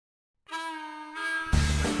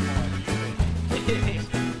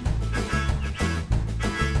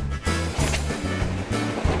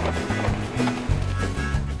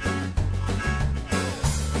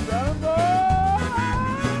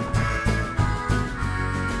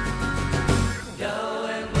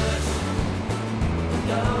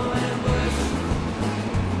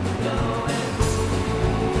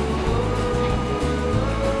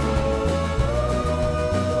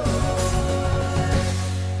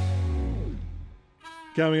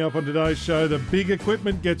Coming up on today's show, the big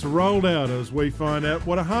equipment gets rolled out as we find out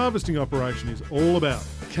what a harvesting operation is all about.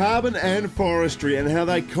 Carbon and forestry and how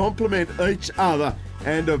they complement each other,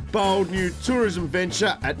 and a bold new tourism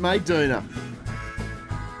venture at Medina.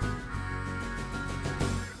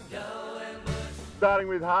 Starting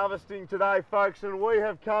with harvesting today, folks, and we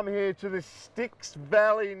have come here to the Styx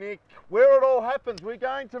Valley, Nick, where it all happens. We're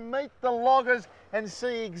going to meet the loggers and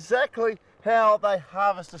see exactly how they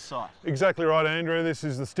harvest a site. Exactly right, Andrew. This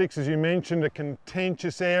is the Styx, as you mentioned, a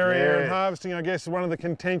contentious area, and harvesting, I guess, is one of the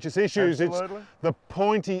contentious issues. Absolutely. It's the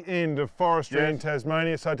pointy end of forestry in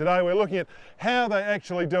Tasmania. So today we're looking at how they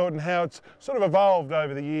actually do it and how it's sort of evolved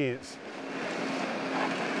over the years.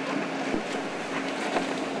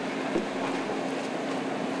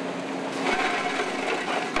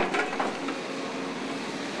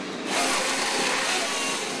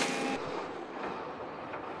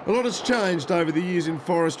 A lot has changed over the years in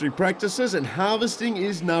forestry practices, and harvesting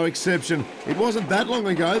is no exception. It wasn't that long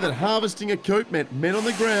ago that harvesting a coupe meant men on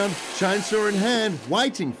the ground, chainsaw in hand,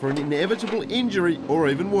 waiting for an inevitable injury or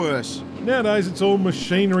even worse. Nowadays it's all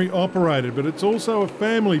machinery operated, but it's also a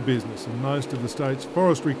family business, and most of the state's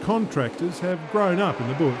forestry contractors have grown up in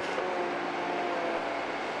the bush.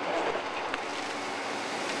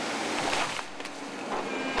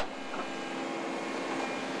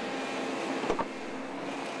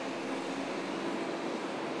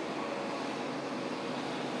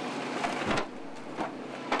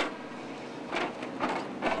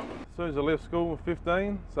 As soon as I left school at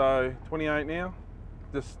 15, so 28 now.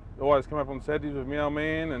 Just always come up on Saturdays with my old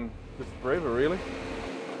man and just forever really.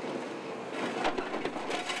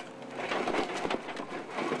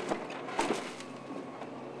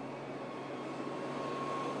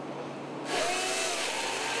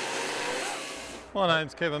 My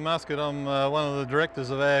name's Kevin Muscat. I'm one of the directors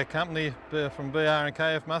of our company from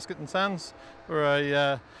BR&KF Muscat and Sons. We're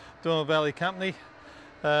a Dormer Valley company.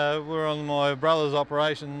 We're on my brother's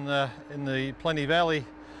operation in the Plenty Valley.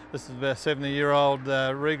 This is about a 70-year-old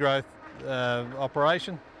regrowth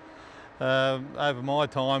operation. Over my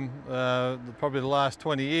time, probably the last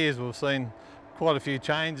 20 years, we've seen quite a few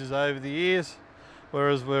changes over the years,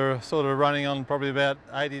 whereas we're sort of running on probably about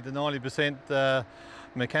 80 to 90%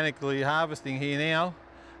 mechanically harvesting here now.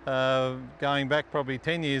 Going back probably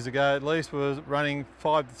 10 years ago at least, we were running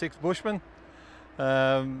 5 to 6 bushmen.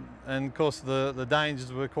 And of course the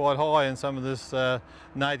dangers were quite high in some of this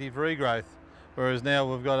native regrowth, whereas now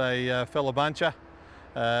we've got a fella buncher,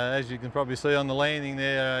 as you can probably see on the landing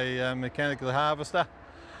there, a mechanical harvester,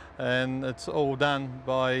 and it's all done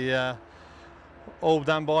by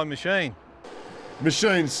machine.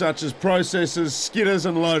 Machines such as processors, skidders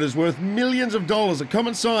and loaders worth millions of dollars are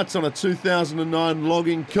common sights on a 2009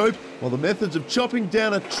 logging coupe, while the methods of chopping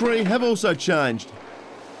down a tree have also changed.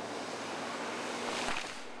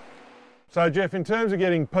 So Jeff, in terms of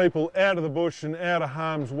getting people out of the bush and out of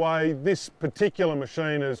harm's way, this particular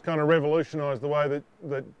machine has kind of revolutionised the way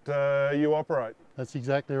that you operate. That's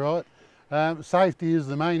exactly right. Safety is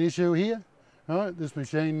the main issue here. Right? This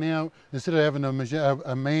machine now, instead of having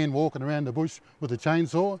a man walking around the bush with a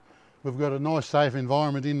chainsaw, we've got a nice safe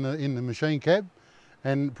environment in the machine cab,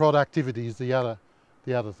 and productivity is the other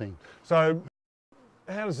thing. So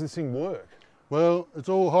how does this thing work? Well, it's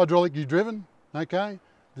all hydraulically driven, okay?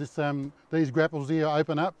 These grapples here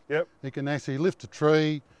open up. Yep. You can actually lift a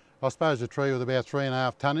tree, I suppose a tree with about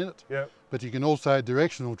 3.5 tonne in it. Yep. But you can also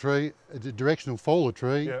directional fall a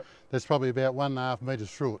tree. Yep. That's probably about 1.5 metres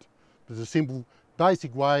through it. There's a simple,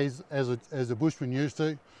 basic ways as a bushman used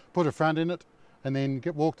to. Put a front in it and then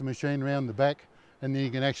walk the machine around the back, and then you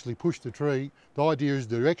can actually push the tree. The idea is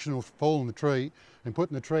directional fall in the tree and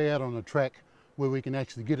putting the tree out on a track where we can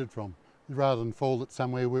actually get it from, rather than fall it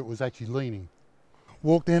somewhere where it was actually leaning.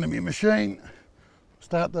 Walk down to my machine,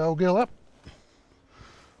 start the old girl up.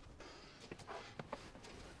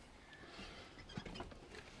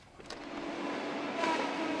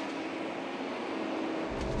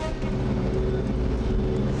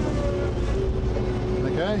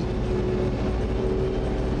 Okay.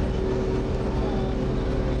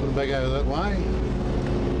 Put it back over that way.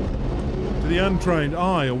 Do the untrained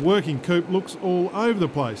eye, a working coupe looks all over the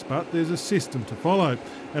place, but there's a system to follow,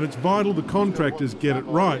 and it's vital the contractors get it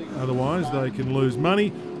right, otherwise they can lose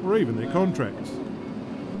money or even their contracts.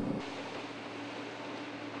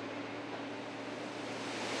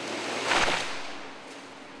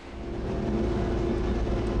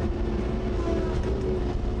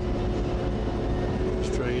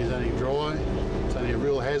 This tree is only dry, it's only a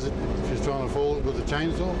real hazard if you're trying to fall it with a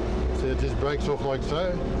chainsaw, so it just breaks off like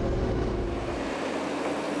so.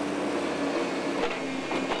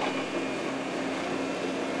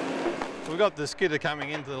 We've got the skidder coming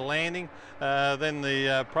into the landing, then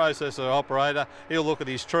the processor operator, he'll look at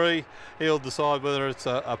his tree, he'll decide whether it's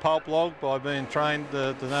a pulp log by being trained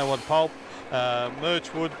to know what pulp,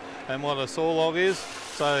 birch wood and what a saw log is.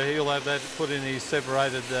 So he'll have that put in his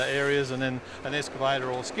separated areas, and then an excavator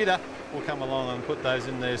or skidder will come along and put those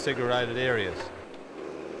in their segregated areas.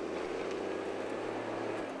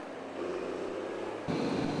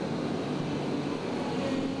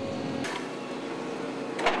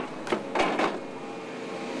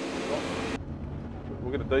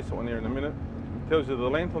 We'll get a decent one here in a minute. It tells you the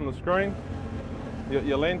length on the screen,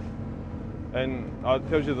 your length, and it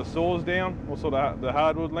tells you the saws down, what sort of the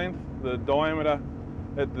hardwood length, the diameter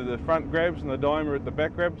at the front grabs and the diameter at the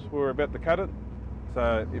back grabs. We're about to cut it.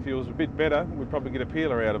 So if he was a bit better, we'd probably get a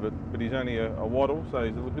peeler out of it, but he's only a wattle, so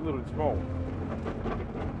he's a little bit small.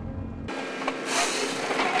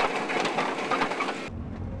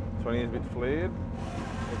 This one here's a bit flared.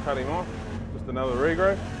 We'll cut him off, just another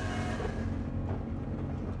regrowth.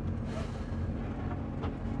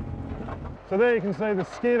 So there you can see the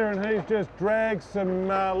skidder, and he's just dragged some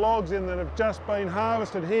logs in that have just been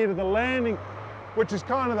harvested here to the landing, which is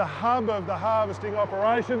kind of the hub of the harvesting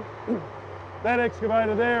operation. That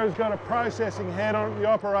excavator there has got a processing head on it. The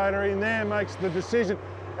operator in there makes the decision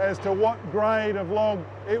as to what grade of log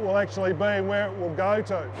it will actually be and where it will go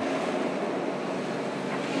to.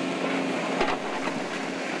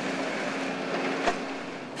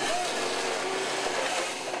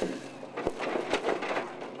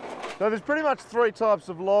 So there's pretty much three types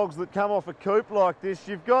of logs that come off a coupe like this.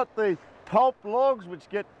 You've got the pulp logs, which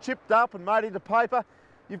get chipped up and made into paper.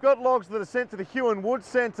 You've got logs that are sent to the Hue and Wood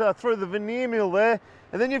Centre through the veneer mill there.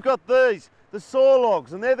 And then you've got these, the saw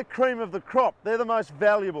logs, and they're the cream of the crop. They're the most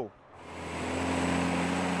valuable.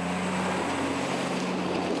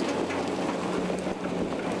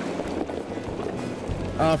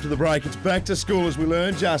 After the break, it's back to school as we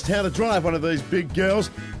learn just how to drive one of these big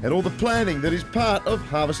girls and all the planning that is part of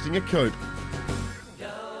harvesting a coupe.